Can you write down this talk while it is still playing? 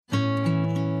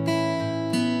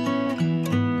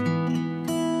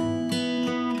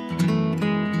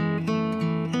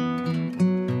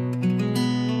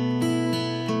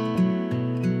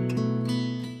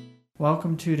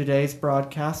Welcome to today's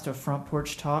broadcast of Front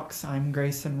Porch Talks. I'm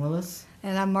Grayson Willis.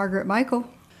 And I'm Margaret Michael.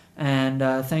 And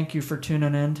thank you for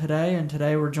tuning in today. And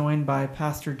today we're joined by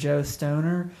Pastor Joe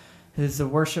Stoner, who's the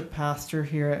worship pastor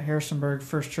here at Harrisonburg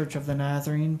First Church of the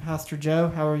Nazarene. Pastor Joe,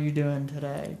 how are you doing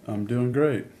today? I'm doing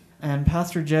great. And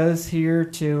Pastor Joe's here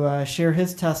to share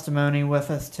his testimony with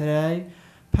us today.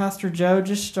 Pastor Joe,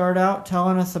 just start out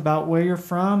telling us about where you're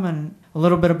from and a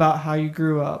little bit about how you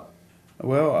grew up.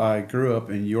 Well, I grew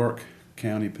up in York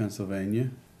County,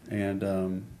 Pennsylvania,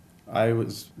 and I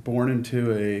was born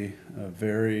into a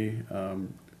very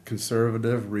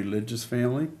conservative religious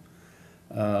family.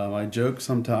 I joke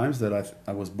sometimes that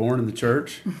I was born in the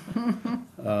church.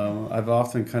 I've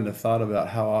often kind of thought about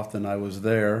how often I was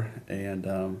there,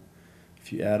 and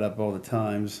if you add up all the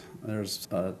times, there's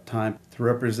a time to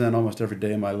represent almost every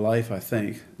day of my life, I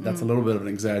think. That's a little bit of an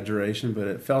exaggeration, but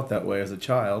it felt that way as a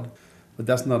child. But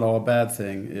that's not all a bad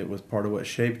thing. It was part of what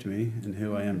shaped me and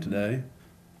who I am today.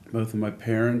 Both of my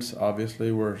parents,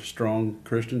 obviously, were strong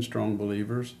Christians, strong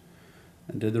believers,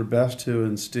 and did their best to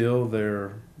instill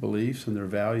their beliefs and their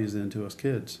values into us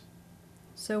kids.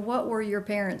 So what were your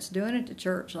parents doing at the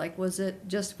church? Like, was it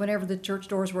just whenever the church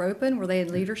doors were open? Were they in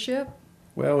leadership?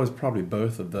 Well, it was probably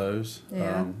both of those.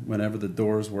 Yeah. Whenever the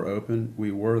doors were open, we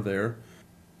were there.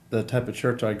 The type of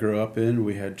church I grew up in,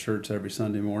 we had church every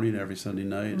Sunday morning, every Sunday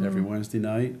night, every Wednesday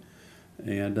night.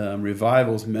 And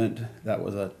revivals meant that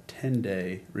was a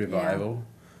 10-day revival.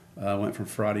 Went from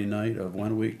Friday night of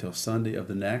one week till Sunday of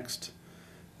the next.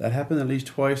 That happened at least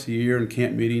twice a year, and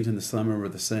camp meetings in the summer were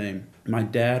the same. My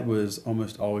dad was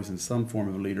almost always in some form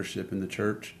of leadership in the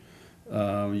church,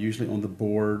 usually on the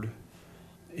board.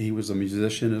 He was a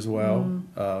musician as well,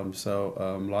 so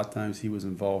a lot of times he was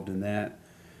involved in that.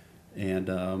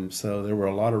 And so there were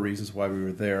a lot of reasons why we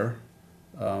were there,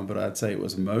 but I'd say it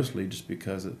was mostly just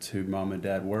because it's who Mom and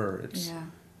Dad were.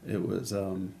 It was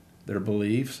their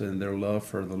beliefs and their love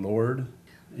for the Lord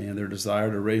and their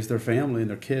desire to raise their family and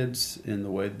their kids in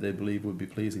the way that they believe would be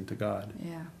pleasing to God.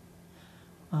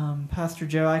 Yeah. Pastor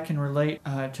Joe, I can relate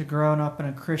to growing up in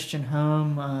a Christian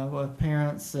home with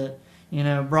parents that,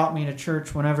 brought me to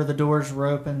church whenever the doors were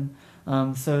open,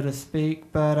 so to speak.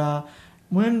 But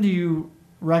when do you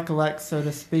recollect, so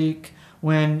to speak,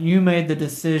 when you made the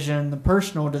decision, the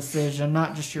personal decision,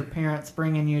 not just your parents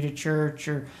bringing you to church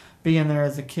or being there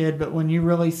as a kid, but when you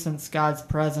really sensed God's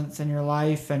presence in your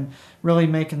life and really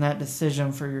making that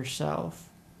decision for yourself?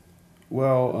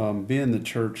 Well, being in the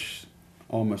church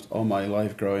almost all my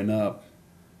life growing up,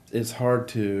 it's hard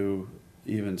to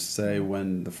even say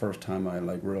when the first time I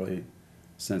really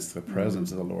sensed the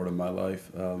presence of the Lord in my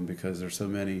life, because there's so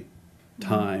many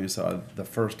times. The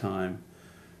first time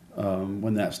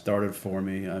when that started for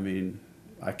me,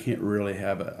 I can't really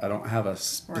I don't have a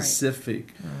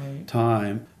specific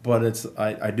time, but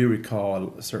I do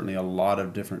recall certainly a lot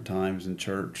of different times in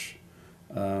church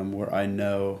where I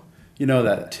know,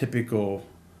 that typical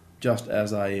just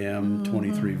as I am,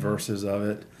 23 verses of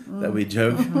it that we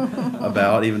joke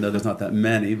about, even though there's not that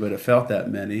many, but it felt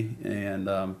that many. And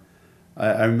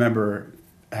I remember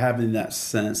having that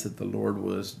sense that the Lord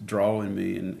was drawing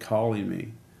me and calling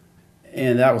me.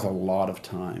 And that was a lot of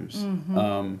times.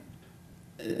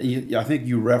 I think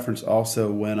you referenced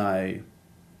also when I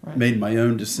made my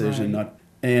own decision.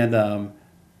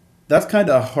 That's kind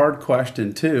of a hard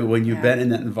question, too, when you've been in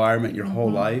that environment your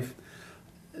whole life.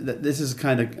 This is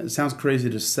it sounds crazy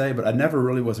to say, but I never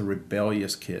really was a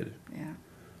rebellious kid. Yeah.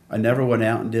 I never went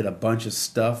out and did a bunch of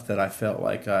stuff that I felt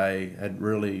like I had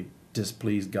really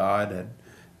displeased God,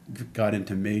 had got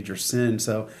into major sin.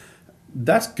 So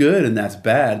that's good and that's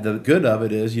bad. The good of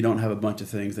it is you don't have a bunch of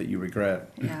things that you regret.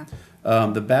 Yeah.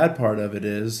 The bad part of it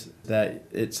is that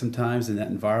sometimes in that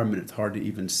environment it's hard to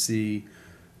even see,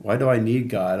 why do I need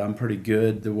God? I'm pretty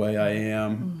good the way I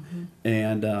am.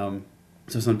 And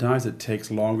so sometimes it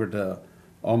takes longer to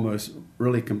almost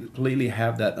really completely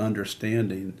have that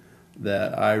understanding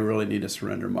that I really need to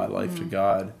surrender my life to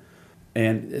God.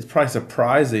 And it's probably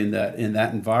surprising that in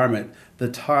that environment, the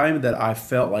time that I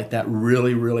felt like that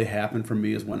really, really happened for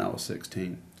me is when I was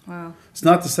 16. Wow. It's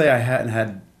not to say I hadn't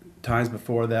had times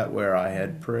before that where I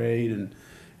had prayed and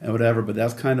whatever, but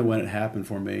that's kind of when it happened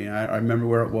for me. I remember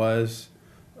where it was.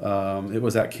 It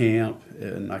was at camp,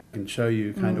 and I can show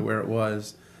you kind of where it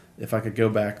was if I could go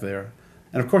back there.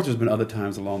 And of course, there's been other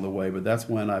times along the way, but that's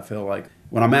when I feel like,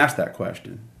 when I'm asked that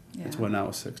question, it's when I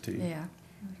was 16. Yeah.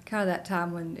 Kind of that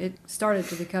time when it started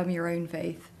to become your own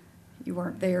faith. You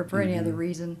weren't there for any other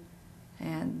reason.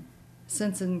 And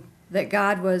sensing that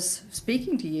God was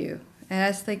speaking to you. And I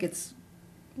just think it's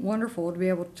wonderful to be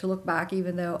able to look back,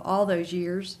 even though all those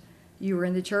years you were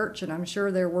in the church, and I'm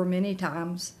sure there were many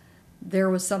times there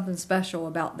was something special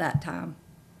about that time.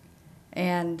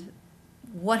 And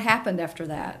what happened after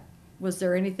that? Was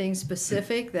there anything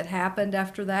specific that happened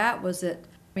after that? Was it,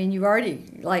 I mean, you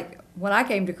already, like, when I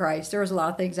came to Christ, there was a lot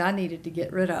of things I needed to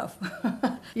get rid of.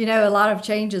 A lot of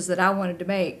changes that I wanted to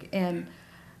make. And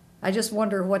I just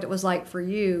wonder what it was like for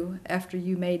you after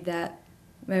you made that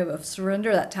move of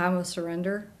surrender, that time of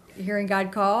surrender, hearing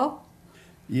God call.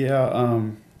 Yeah,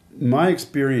 my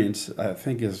experience, I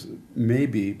think, is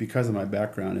maybe because of my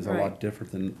background is a Right. lot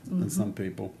different than some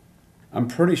people. I'm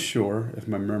pretty sure, if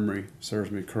my memory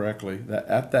serves me correctly, that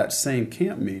at that same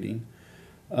camp meeting,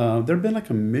 there had been like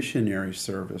a missionary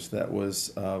service that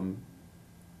was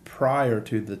prior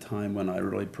to the time when I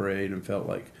really prayed and felt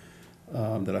like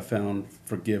that I found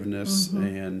forgiveness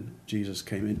and Jesus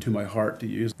came into my heart, to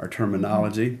use our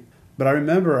terminology. But I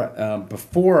remember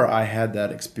before I had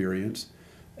that experience,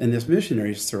 in this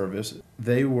missionary service,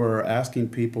 they were asking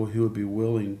people who would be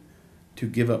willing to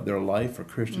give up their life for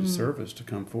Christian service to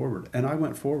come forward. And I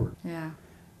went forward. Yeah.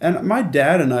 And my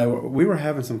dad and I, we were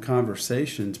having some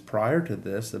conversations prior to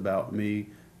this about me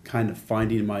kind of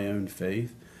finding my own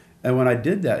faith. And when I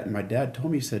did that, my dad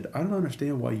told me, he said, I don't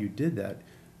understand why you did that.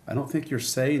 I don't think you're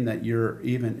saying that you're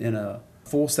even in a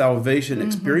full salvation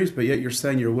experience, but yet you're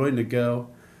saying you're willing to go.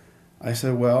 I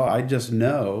said, well, I just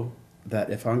know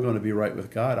that if I'm going to be right with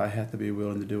God, I have to be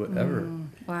willing to do whatever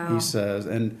Wow. he says.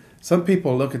 And some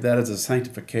people look at that as a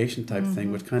sanctification type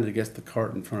thing, which kind of gets the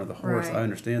cart in front of the horse. Right. I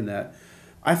understand that.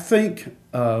 I think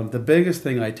the biggest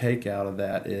thing I take out of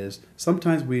that is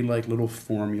sometimes we like little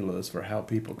formulas for how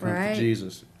people come Right. to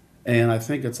Jesus. And I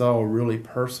think it's all a really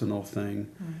personal thing.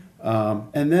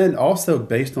 And then also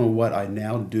based on what I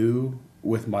now do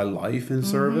with my life in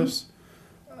service,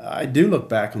 I do look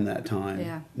back on that time,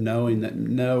 Yeah. knowing that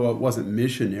no, it wasn't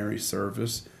missionary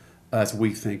service as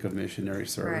we think of missionary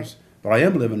service. Right. But I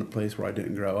am living in a place where I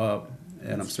didn't grow up,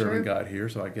 and I'm That's serving true. God here,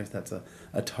 so I guess that's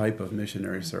a type of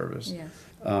missionary service. Yes.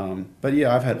 But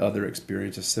yeah, I've had other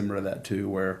experiences similar to that too,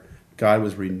 where God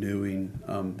was renewing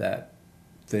that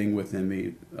thing within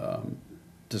me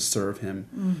to serve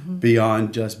Him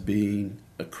beyond just being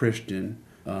a Christian,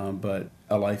 but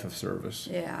a life of service.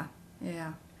 Yeah.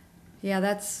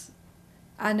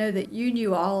 I know that you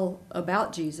knew all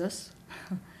about Jesus.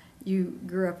 You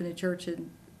grew up in a church,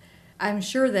 and I'm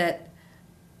sure that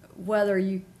whether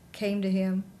you came to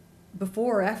him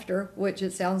before or after, which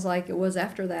it sounds like it was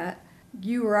after that,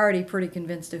 you were already pretty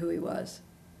convinced of who he was.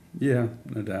 Yeah,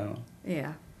 no doubt.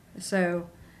 Yeah. So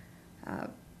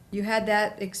you had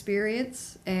that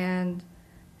experience, and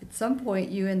at some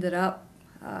point you ended up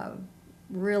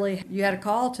really, you had a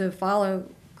call to follow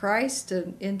Christ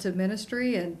and into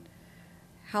ministry. And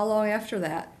how long after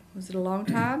that? Was it a long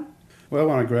time? Well,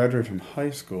 when I graduated from high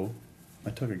school, I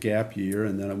took a gap year,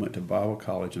 and then I went to Bible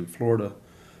college in Florida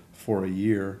for a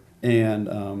year. And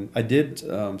I did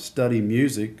study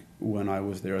music when I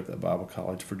was there at the Bible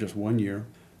college for just 1 year.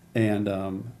 And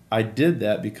I did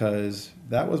that because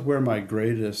that was where my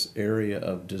greatest area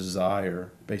of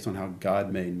desire, based on how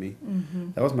God made me,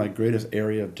 that was my greatest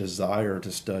area of desire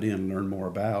to study and learn more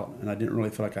about. And I didn't really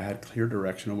feel like I had clear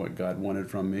direction on what God wanted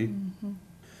from me.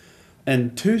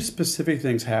 And two specific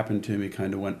things happened to me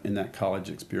kind of went in that college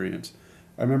experience.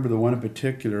 I remember the one in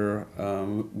particular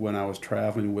when I was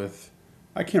traveling with,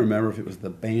 I can't remember if it was the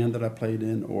band that I played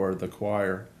in or the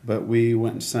choir, but we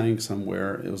went and sang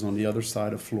somewhere. It was on the other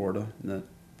side of Florida, in the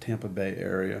Tampa Bay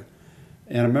area.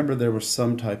 And I remember there was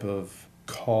some type of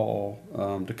call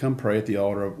to come pray at the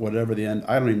altar, whatever the end.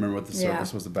 I don't even remember what the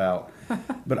service was about.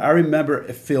 But I remember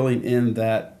feeling in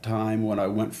that time when I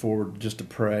went forward just to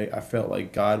pray, I felt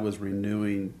like God was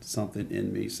renewing something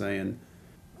in me, saying,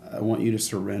 I want you to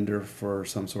surrender for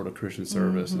some sort of Christian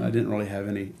service. And I didn't really have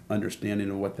any understanding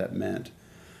of what that meant.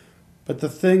 But the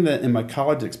thing that in my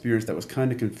college experience that was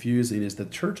kind of confusing is the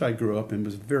church I grew up in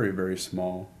was very, very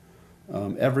small.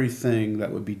 Everything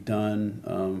that would be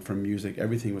done from music,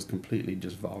 everything was completely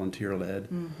just volunteer-led.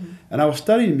 And I was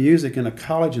studying music in a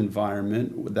college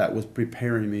environment that was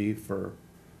preparing me for,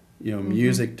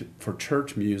 music, for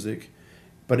church music.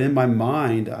 But in my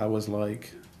mind, I was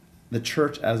like, the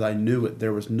church as I knew it,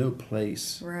 there was no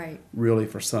place really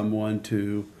for someone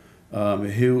to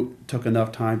who took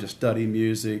enough time to study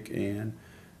music and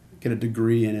get a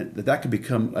degree in it, that could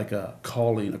become like a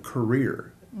calling, a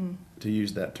career, to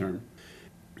use that term.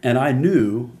 And I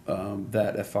knew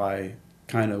that if I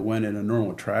kind of went in a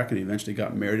normal track and eventually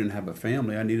got married and have a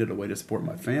family, I needed a way to support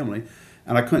my family.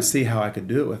 And I couldn't see how I could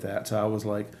do it with that. So I was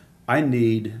like, I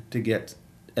need to get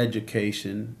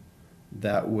education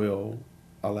that will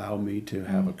allow me to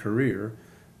have a career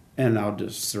and I'll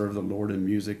just serve the Lord in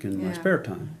music in my Yeah. spare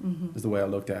time, Mm-hmm. is the way I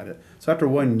looked at it. So after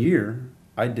 1 year,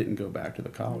 I didn't go back to the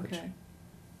college. Okay.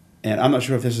 And I'm not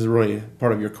sure if this is really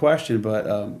part of your question, but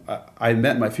I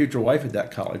met my future wife at that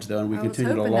college, though, and we I was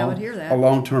continued hoping I would hear that. a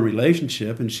long-term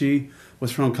relationship. And she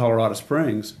was from Colorado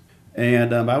Springs,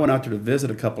 and I went out there to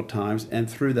visit a couple times. And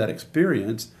through that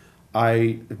experience,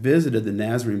 I visited the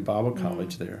Nazarene Bible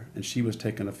College there, and she was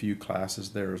taking a few classes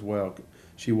there as well.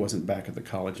 She wasn't back at the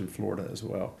college in Florida as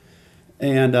well,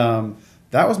 and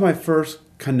that was my first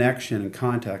connection and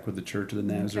contact with the Church of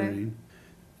the Nazarene.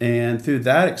 And through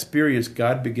that experience,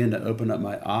 God began to open up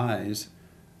my eyes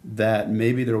that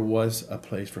maybe there was a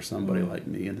place for somebody like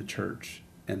me in the church.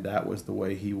 And that was the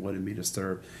way He wanted me to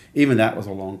serve. Even that was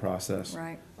a long process.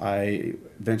 Right. I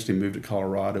eventually moved to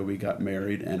Colorado. We got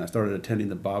married, and I started attending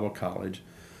the Bible college,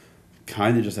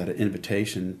 kind of just at an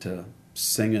invitation to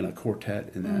sing in a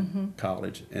quartet in that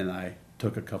college. And I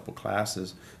took a couple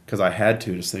classes because I had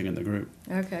to sing in the group.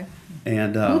 Okay.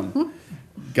 And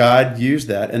God used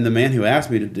that, and the man who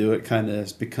asked me to do it kind of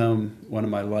has become one of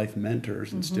my life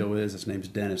mentors and still is. His name's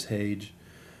Dennis Hage.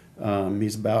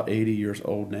 He's about 80 years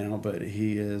old now, but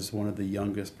he is one of the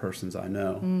youngest persons I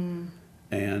know.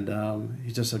 And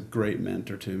he's just a great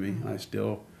mentor to me. I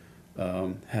still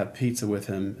have pizza with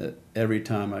him every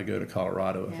time I go to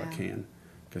Colorado if I can,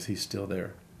 because he's still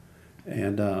there.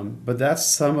 And but that's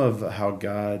some of how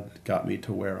God got me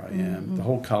to where I am. The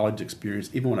whole college experience,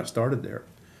 even when I started there,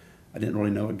 I didn't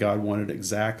really know what God wanted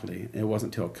exactly. It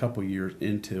wasn't until a couple years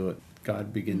into it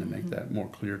God began to make that more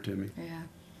clear to me. Yeah.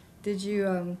 Did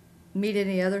you meet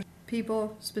any other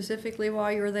people specifically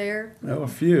while you were there? Oh, a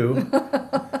few.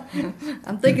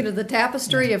 I'm thinking of the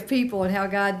tapestry of people and how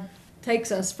God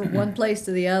takes us from one place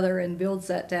to the other and builds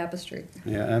that tapestry.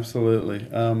 Yeah, absolutely.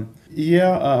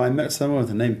 I met someone with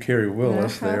the name Kerry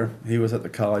Willis there. He was at the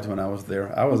college when I was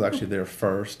there. I was actually there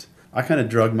first. I kind of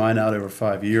drug mine out over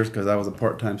 5 years because I was a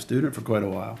part-time student for quite a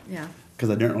while. Yeah. Because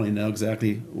I didn't really know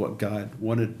exactly what God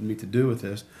wanted me to do with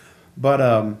this.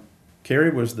 But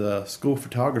Kerry was the school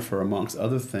photographer, amongst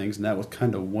other things, and that was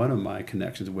kind of one of my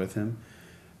connections with him.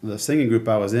 The singing group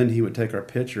I was in, he would take our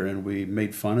picture, and we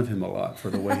made fun of him a lot for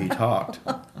the way he talked.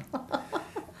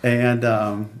 And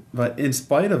but in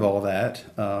spite of all that,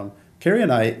 Kerry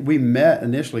and we met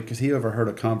initially because he overheard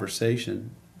a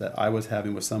conversation that I was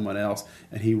having with someone else,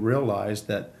 and he realized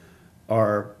that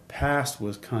our past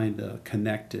was kind of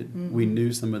connected. We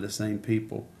knew some of the same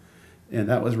people, and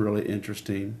that was really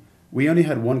interesting. We only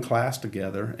had one class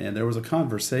together, and there was a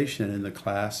conversation in the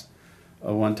class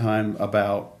one time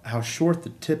about how short the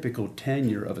typical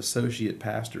tenure of associate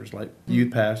pastors, like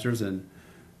youth pastors and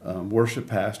worship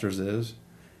pastors, is.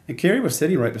 And Kerry was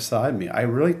sitting right beside me. I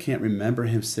really can't remember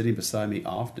him sitting beside me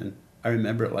often. I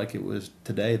remember it like it was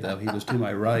today, though. He was to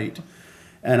my right.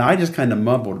 And I just kind of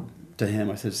mumbled to him.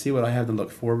 I said, "See what I have to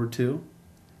look forward to?"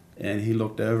 And he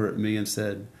looked over at me and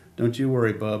said, "Don't you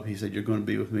worry, bub." He said, "You're going to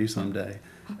be with me someday."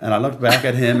 And I looked back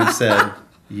at him and said,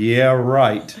 "Yeah,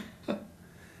 right."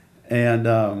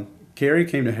 And Kerry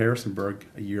came to Harrisonburg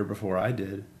a year before I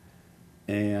did.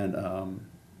 And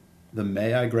the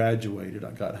May I graduated,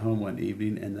 I got home one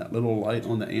evening, and that little light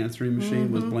on the answering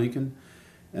machine was blinking.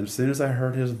 And as soon as I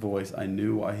heard his voice, I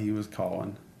knew why he was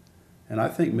calling. And I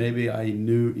think maybe I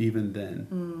knew even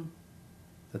then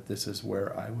that this is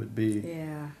where I would be.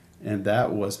 Yeah. And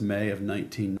that was May of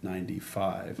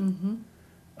 1995.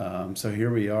 So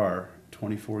here we are,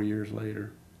 24 years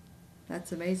later.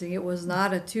 That's amazing. It was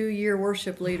not a 2-year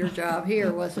worship leader job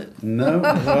here, was it? No,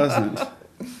 it wasn't.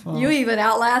 You even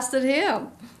outlasted him.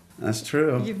 That's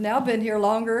true. You've now been here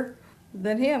longer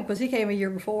than him because he came a year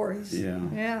before.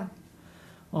 Yeah.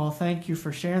 Well, thank you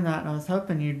for sharing that. And I was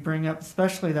hoping you'd bring up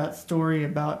especially that story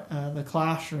about the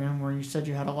classroom where you said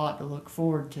you had a lot to look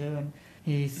forward to. And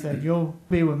he said, "You'll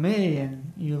be with me,"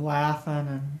 and you laughing.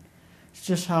 And it's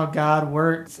just how God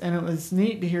works. And it was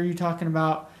neat to hear you talking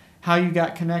about how you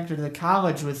got connected to the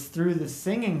college was through the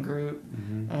singing group,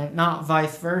 and not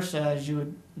vice versa as you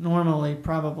would normally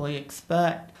probably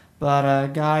expect. But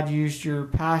God used your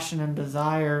passion and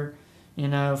desire,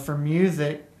 for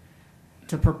music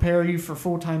to prepare you for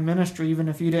full-time ministry, even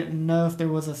if you didn't know if there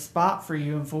was a spot for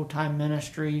you in full-time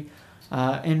ministry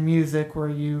in music where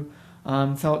you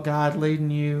felt God leading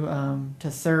you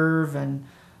to serve. And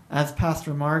as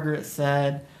Pastor Margaret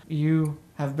said, you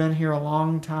have been here a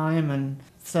long time. And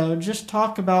so just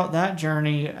talk about that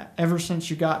journey ever since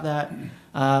you got that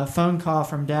phone call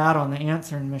from Dad on the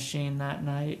answering machine that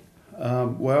night.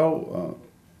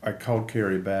 I called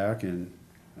Kerry back, and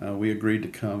we agreed to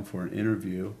come for an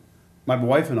interview. My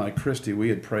wife and I, Christy, we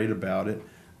had prayed about it.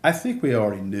 I think we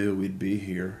already knew we'd be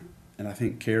here, and I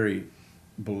think Kerry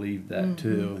believed that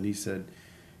too. And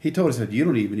he told us that you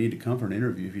don't even need to come for an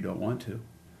interview if you don't want to.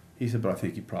 He said, but I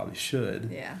think you probably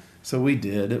should. Yeah. So we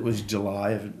did. It was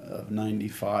July of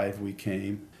 95 we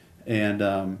came.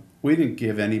 And we didn't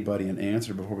give anybody an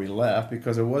answer before we left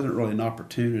because there wasn't really an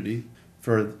opportunity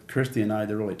for Christy and I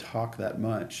to really talk that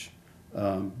much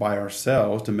by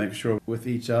ourselves to make sure with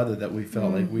each other that we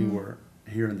felt like we were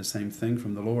hearing the same thing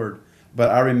from the Lord. But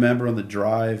I remember on the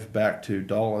drive back to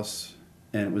Dulles,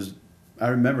 and I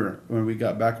remember when we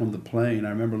got back on the plane, I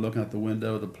remember looking out the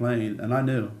window of the plane, and I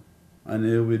knew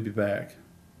we'd be back.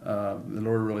 The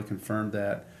Lord really confirmed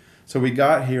that. So we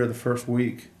got here the first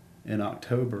week in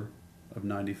October of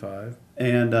 95.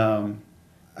 And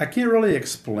I can't really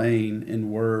explain in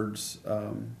words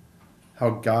how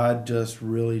God just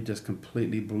really just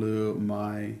completely blew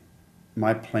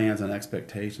my plans and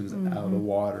expectations out of the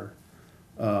water.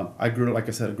 I grew up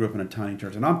in a tiny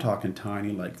church, and I'm talking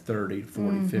tiny, like 30,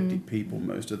 40, 50 people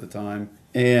most of the time.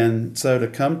 And so to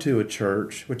come to a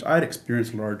church, which I'd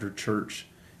experienced larger church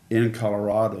in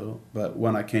Colorado, but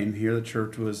when I came here, the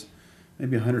church was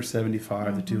maybe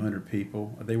 175 to 200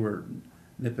 people. They were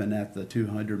nipping at the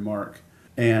 200 mark.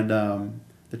 And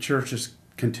the church just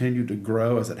continued to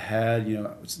grow as it had,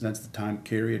 since the time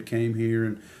Carrie had came here.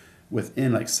 And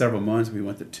within like several months, we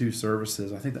went to 2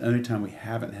 services. I think the only time we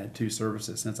haven't had 2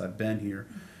 services since I've been here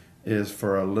is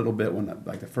for a little bit when,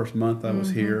 like the first month I was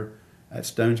here at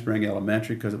Stone Spring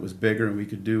Elementary because it was bigger and we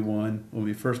could do one. When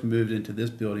we first moved into this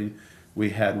building,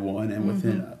 we had one, and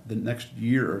within the next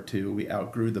year or 2, we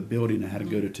outgrew the building and had to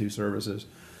go to 2 services.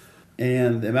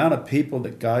 And the amount of people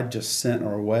that God just sent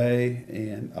our way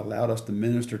and allowed us to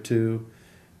minister to,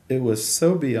 it was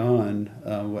so beyond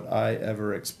what I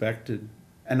ever expected.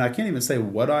 And I can't even say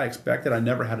what I expected. I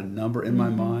never had a number in my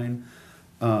mind.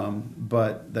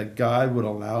 But that God would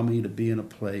allow me to be in a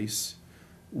place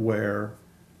where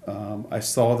I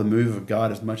saw the move of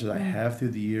God as much as I have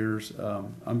through the years.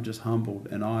 I'm just humbled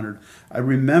and honored. I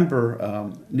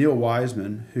remember Neil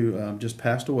Wiseman, who just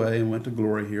passed away and went to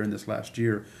glory here in this last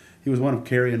year. He was one of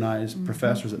Carrie and I's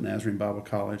professors at Nazarene Bible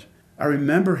College. I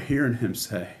remember hearing him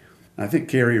say, I think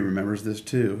Carrie remembers this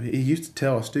too. He used to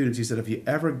tell students, he said, if you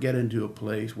ever get into a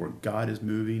place where God is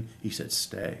moving, he said,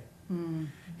 stay.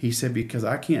 He said, because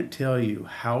I can't tell you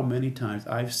how many times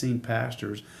I've seen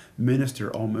pastors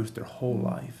minister almost their whole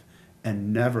life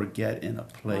and never get in a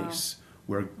place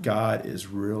where God is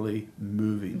really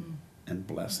moving and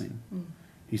blessing.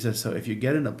 He said, so if you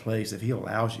get in a place, if he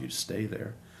allows you to stay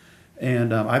there.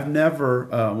 And I've never,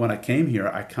 when I came here,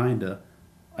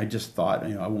 I just thought,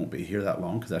 I won't be here that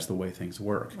long because that's the way things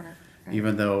work. Right.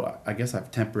 Even though I guess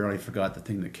I've temporarily forgot the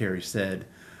thing that Carrie said.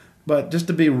 But just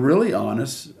to be really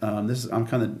honest, this is a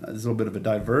little bit of a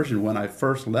diversion. When I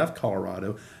first left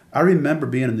Colorado, I remember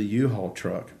being in the U-Haul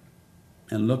truck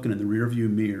and looking in the rearview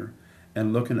mirror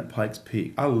and looking at Pikes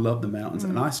Peak. I love the mountains,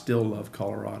 and I still love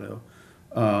Colorado.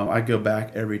 I go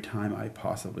back every time I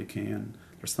possibly can.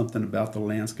 There's something about the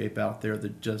landscape out there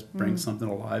that just brings something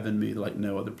alive in me like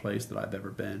no other place that I've ever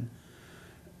been.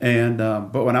 And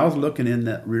but when I was looking in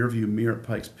that rearview mirror at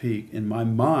Pikes Peak, in my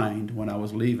mind, when I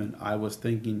was leaving, I was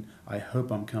thinking, I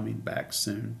hope I'm coming back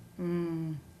soon.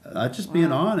 I'm just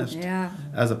being honest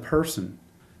as a person.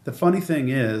 The funny thing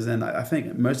is, and I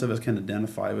think most of us can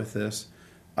identify with this,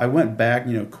 I went back,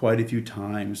 quite a few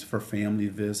times for family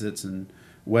visits and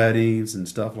weddings and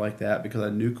stuff like that because I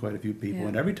knew quite a few people.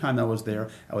 And every time I was there,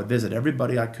 I would visit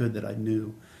everybody I could that I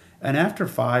knew. And after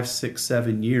 5, 6,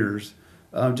 7 years,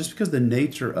 just because the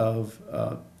nature of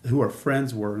who our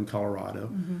friends were in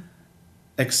Colorado,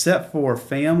 except for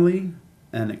family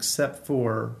and except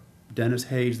for Dennis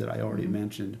Hayes that I already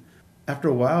mentioned, after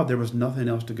a while there was nothing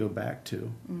else to go back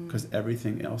to because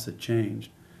everything else had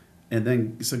changed. And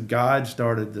then, so God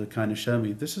started to kind of show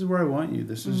me, this is where I want you.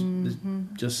 This is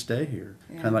just stay here.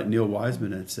 Kind of like Neil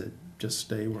Wiseman had said, just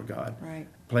stay where God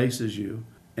places you.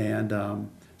 And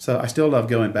so I still love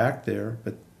going back there,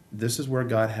 but this is where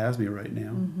God has me right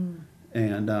now.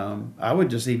 And I would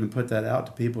just even put that out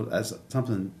to people as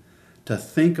something to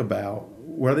think about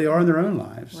where they are in their own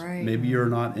lives. Maybe you're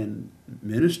not in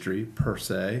ministry per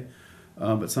se,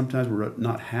 but sometimes we're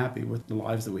not happy with the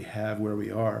lives that we have where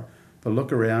we are. But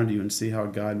look around you and see how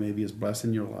God maybe is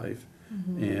blessing your life,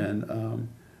 and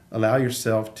allow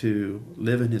yourself to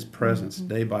live in his presence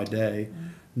day by day,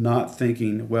 not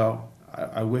thinking, well,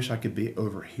 I wish I could be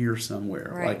over here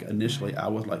somewhere. Like initially I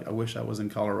was like, I wish I was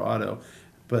in Colorado.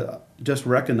 But just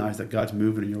recognize that God's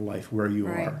moving in your life where you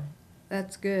are.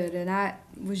 That's good. And I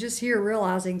was just here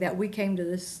realizing that we came to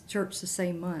this church the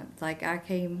same month. Like I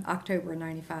came October of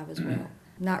 95 as well.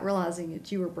 Not realizing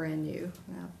that you were brand new.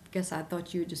 I guess I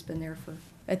thought you had just been there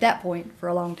at that point for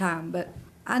a long time. But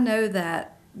I know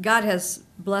that God has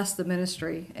blessed the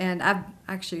ministry, and I've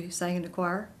actually sang in the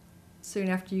choir soon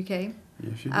after you came.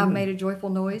 Yes, you I did. made a joyful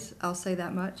noise, I'll say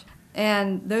that much.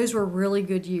 And those were really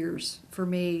good years for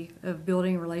me of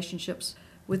building relationships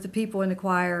with the people in the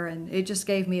choir, and it just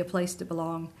gave me a place to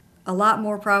belong. A lot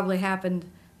more probably happened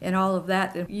in all of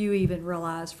that than you even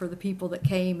realized for the people that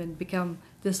came and become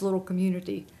this little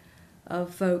community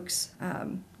of folks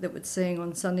that would sing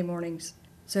on Sunday mornings.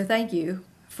 So thank you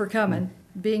for coming,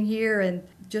 being here, and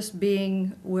just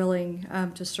being willing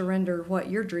to surrender what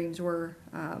your dreams were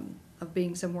of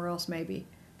being somewhere else maybe.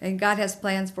 And God has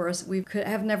plans for us we could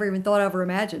have never even thought of or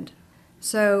imagined.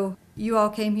 So you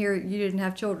all came here, you didn't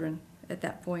have children at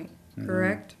that point,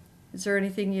 correct? Is there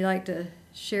anything you'd like to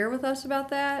share with us about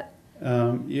that?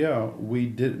 Yeah, we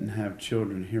didn't have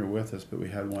children here with us, but we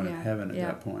had one in Yeah, heaven at yeah.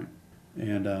 that point.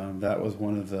 And that was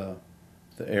one of the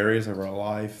areas of our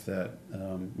life that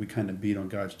we kind of beat on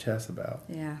God's chest about.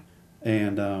 Yeah.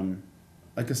 And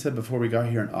like I said before, we got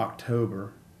here in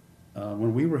October.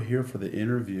 When we were here for the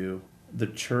interview, the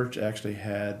church actually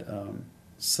had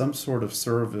some sort of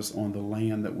service on the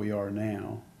land that we are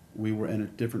now. We were in a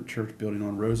different church building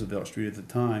on Roosevelt Street at the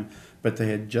time, but they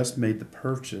had just made the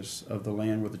purchase of the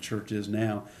land where the church is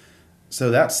now.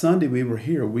 So that Sunday we were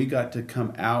here, we got to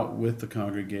come out with the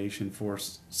congregation for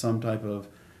some type of,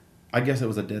 I guess it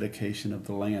was a dedication of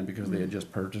the land because they had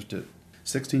just purchased it.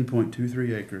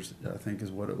 16.23 acres, I think is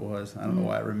what it was. I don't know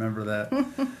why I remember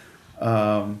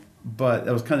that. But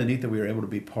it was kind of neat that we were able to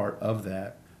be part of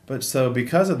that. But so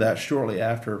because of that, shortly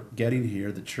after getting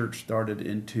here, the church started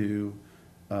into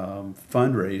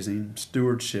fundraising,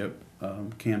 stewardship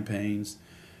campaigns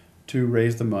to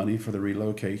raise the money for the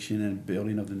relocation and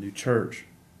building of the new church.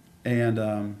 And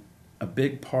a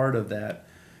big part of that,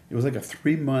 it was like a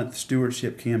 3-month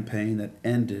stewardship campaign that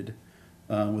ended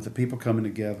with the people coming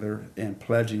together and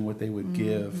pledging what they would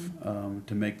give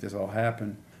to make this all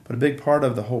happen. But a big part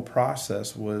of the whole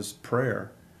process was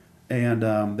prayer. And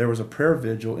there was a prayer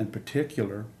vigil in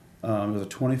particular. It was a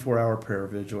 24-hour prayer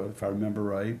vigil, if I remember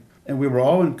right. And we were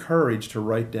all encouraged to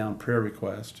write down prayer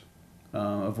requests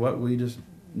of what we just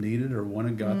needed or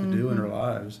wanted God to do in our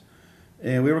lives.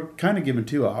 And we were kind of given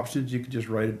 2 options. You could just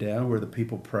write it down where the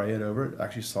people praying over it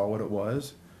actually saw what it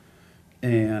was.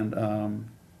 And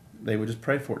they would just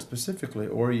pray for it specifically.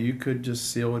 Or you could just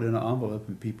seal it in an envelope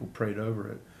and people prayed over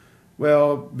it.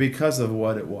 Well, because of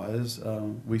what it was,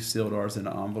 we sealed ours in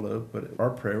an envelope, but our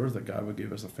prayer was that God would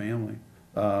give us a family.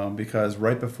 Because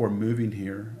right before moving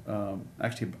here,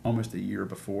 actually almost a year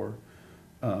before,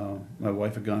 my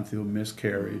wife had gone through a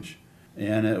miscarriage.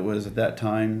 And it was at that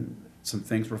time some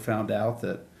things were found out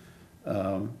that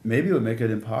maybe it would make it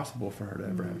impossible for her to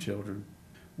ever have children.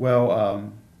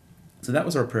 Well, so that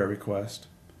was our prayer request.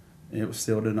 And it was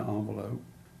sealed in an envelope.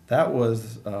 That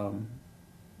was...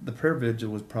 the prayer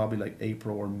vigil was probably like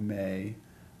April or May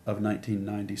of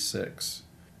 1996.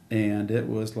 And it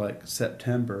was like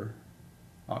September,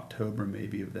 October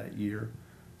maybe of that year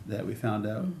that we found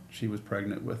out she was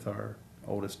pregnant with our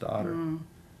oldest daughter.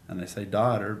 And I say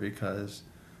daughter because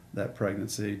that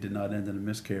pregnancy did not end in a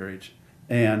miscarriage.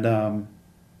 And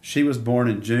she was born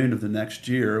in June of the next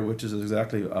year, which is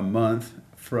exactly a month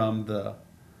from the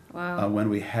when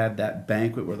we had that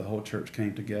banquet where the whole church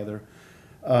came together.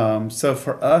 So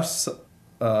for us,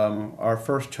 our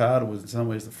first child was in some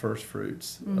ways the first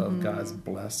fruits of God's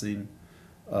blessing,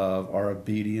 of our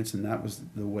obedience, and that was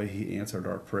the way He answered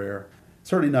our prayer.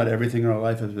 Certainly not everything in our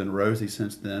life has been rosy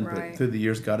since then, but through the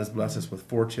years God has blessed us with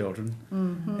 4 children,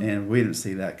 and we didn't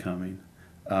see that coming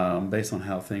based on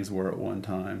how things were at one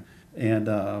time. And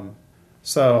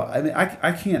so I mean,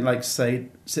 I can't like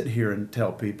sit here and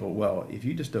tell people, well, if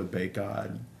you just obey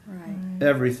God,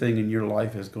 everything in your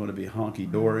life is going to be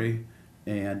honky-dory,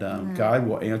 and God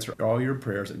will answer all your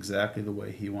prayers exactly the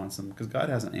way He wants them, because God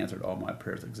hasn't answered all my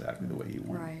prayers exactly the way He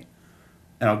wants.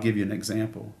 And I'll give you an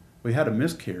example. We had a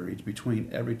miscarriage between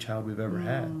every child we've ever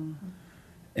had,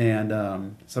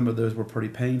 and some of those were pretty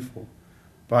painful.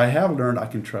 But I have learned I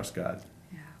can trust God.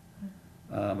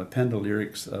 I penned the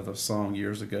lyrics of a song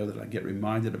years ago that I get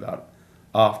reminded about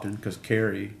often because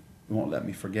Carrie won't let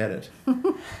me forget it.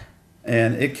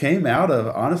 And it came out of,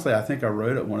 honestly, I think I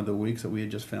wrote it one of the weeks that we had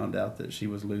just found out that she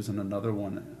was losing another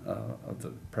one of the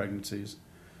pregnancies.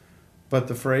 But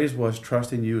the phrase was,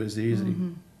 trusting you is easy.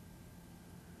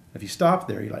 If you stop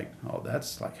there, you're like, oh,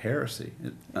 that's like heresy.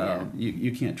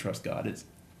 You can't trust God. It's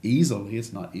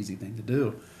not an easy thing to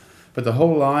do. But the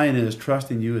whole line is,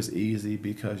 trusting you is easy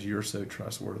because you're so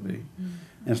trustworthy. And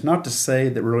it's not to say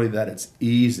that really that it's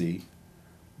easy,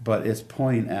 but it's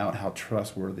pointing out how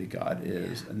trustworthy God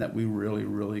is and that we really,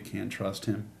 really can trust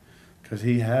Him because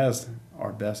He has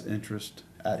our best interest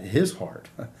at his heart,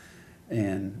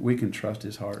 and we can trust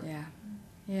his heart. Yeah.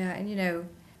 Yeah, and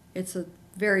it's a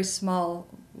very small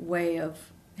way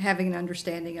of having an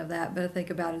understanding of that, but I think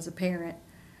about as a parent,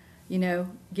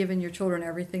 giving your children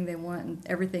everything they want and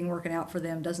everything working out for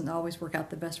them doesn't always work out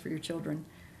the best for your children.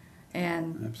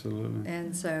 And Absolutely.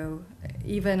 And so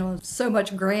even on so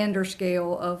much grander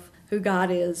scale of who God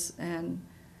is and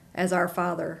as our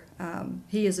Father,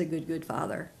 he is a good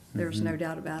Father. There's no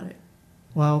doubt about it.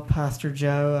 Well, Pastor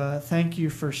Joe, thank you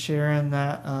for sharing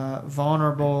that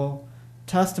vulnerable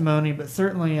testimony, but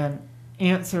certainly an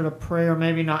answer to prayer,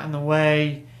 maybe not in the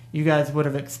way you guys would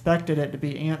have expected it to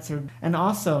be answered, and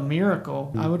also a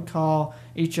miracle. I would call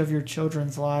each of your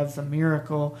children's lives a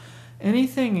miracle.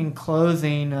 Anything in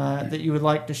closing that you would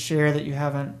like to share that you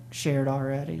haven't shared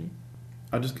already?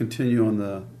 I'll just continue on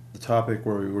the topic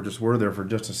where we were there for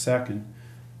just a second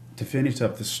to finish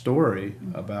up the story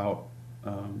about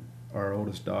our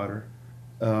oldest daughter.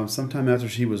 Sometime after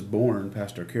she was born,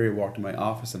 Pastor Kerry walked in my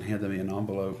office and handed me an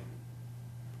envelope,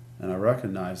 and I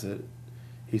recognized it.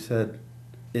 He said,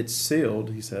 "It's sealed."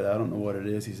 He said, "I don't know what it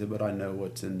is." He said, "But I know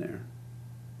what's in there."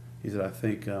 He said, "I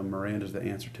think Miranda's the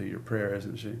answer to your prayer,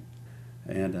 isn't she?"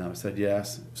 And I said,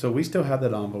 "Yes." So we still have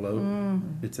that envelope.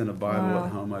 It's in a Bible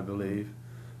at home, I believe.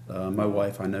 My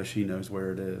wife, I know she knows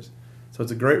where it is. So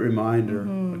it's a great reminder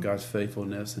of God's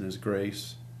faithfulness and his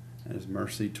grace and his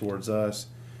mercy towards us.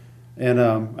 And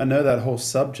I know that whole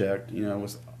subject,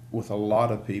 was with a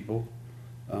lot of people,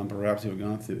 perhaps who have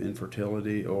gone through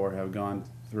infertility or have gone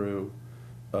through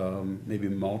maybe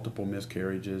multiple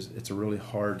miscarriages. It's a really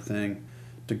hard thing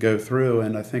to go through,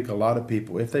 and I think a lot of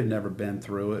people, if they've never been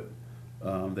through it,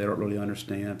 they don't really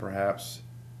understand perhaps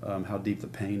how deep the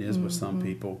pain is with some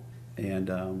people.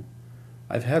 And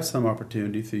I've had some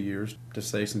opportunity through years to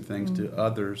say some things to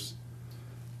others.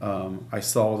 I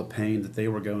saw the pain that they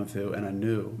were going through, and I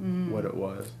knew what it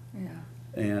was. Yeah.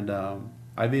 And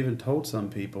I've even told some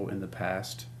people in the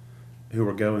past who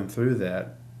were going through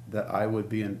that I would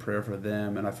be in prayer for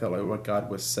them, and I felt like what God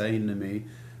was saying to me,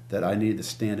 that I needed to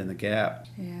stand in the gap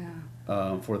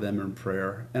for them in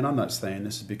prayer. And I'm not saying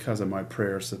this is because of my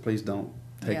prayers, so please don't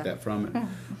take that from it.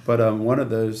 But one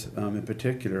of those in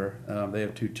particular, they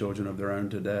have 2 children of their own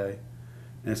today,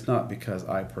 and it's not because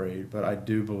I prayed, but I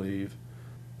do believe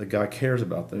that God cares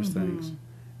about those things.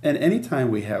 And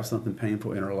anytime we have something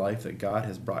painful in our life that God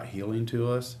has brought healing to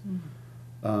us,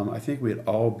 I think we'd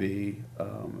all be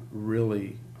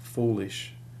really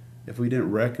foolish if we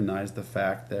didn't recognize the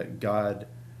fact that God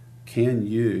can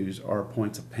use our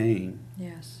points of pain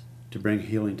to bring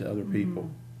healing to other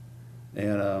people.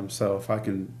 And so if I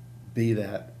can be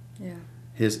that,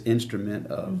 his instrument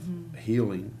of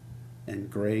healing and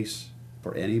grace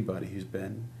for anybody who's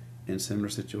been in a similar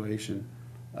situation,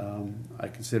 I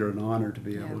consider it an honor to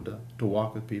be able to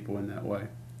walk with people in that way.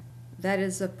 That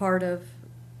is a part of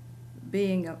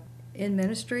being in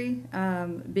ministry,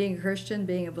 being a Christian,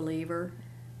 being a believer,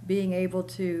 being able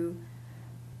to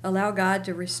allow God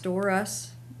to restore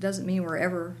us. Doesn't mean we're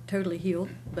ever totally healed,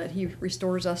 but he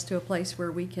restores us to a place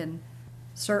where we can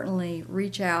certainly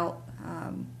reach out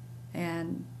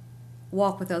and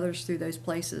walk with others through those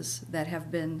places that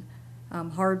have been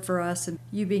hard for us. And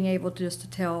you being able to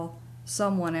tell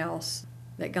someone else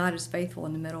that God is faithful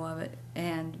in the middle of it,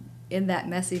 and in that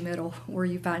messy middle where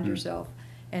you find yourself,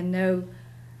 and know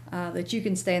that you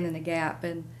can stand in the gap.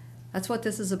 And that's what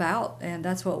this is about, and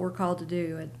that's what we're called to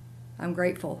do. And I'm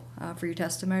grateful for your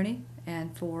testimony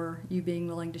and for you being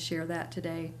willing to share that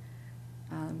today,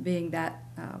 being that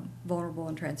vulnerable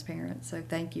and transparent. So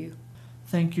thank you.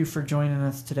 Thank you for joining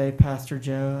us today, Pastor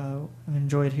Joe. I've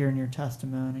enjoyed hearing your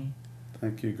testimony.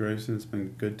 Thank you, Grayson. It's been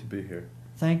good to be here.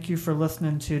 Thank you for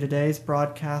listening to today's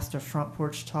broadcast of Front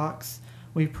Porch Talks.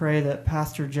 We pray that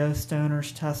Pastor Joe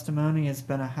Stoner's testimony has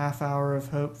been a half hour of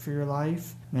hope for your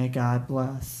life. May God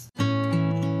bless.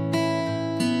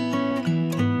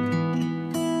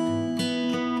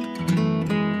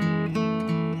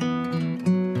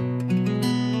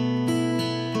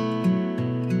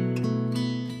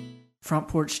 Front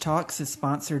Porch Talks is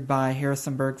sponsored by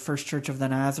Harrisonburg First Church of the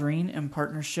Nazarene in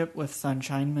partnership with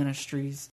Sunshine Ministries.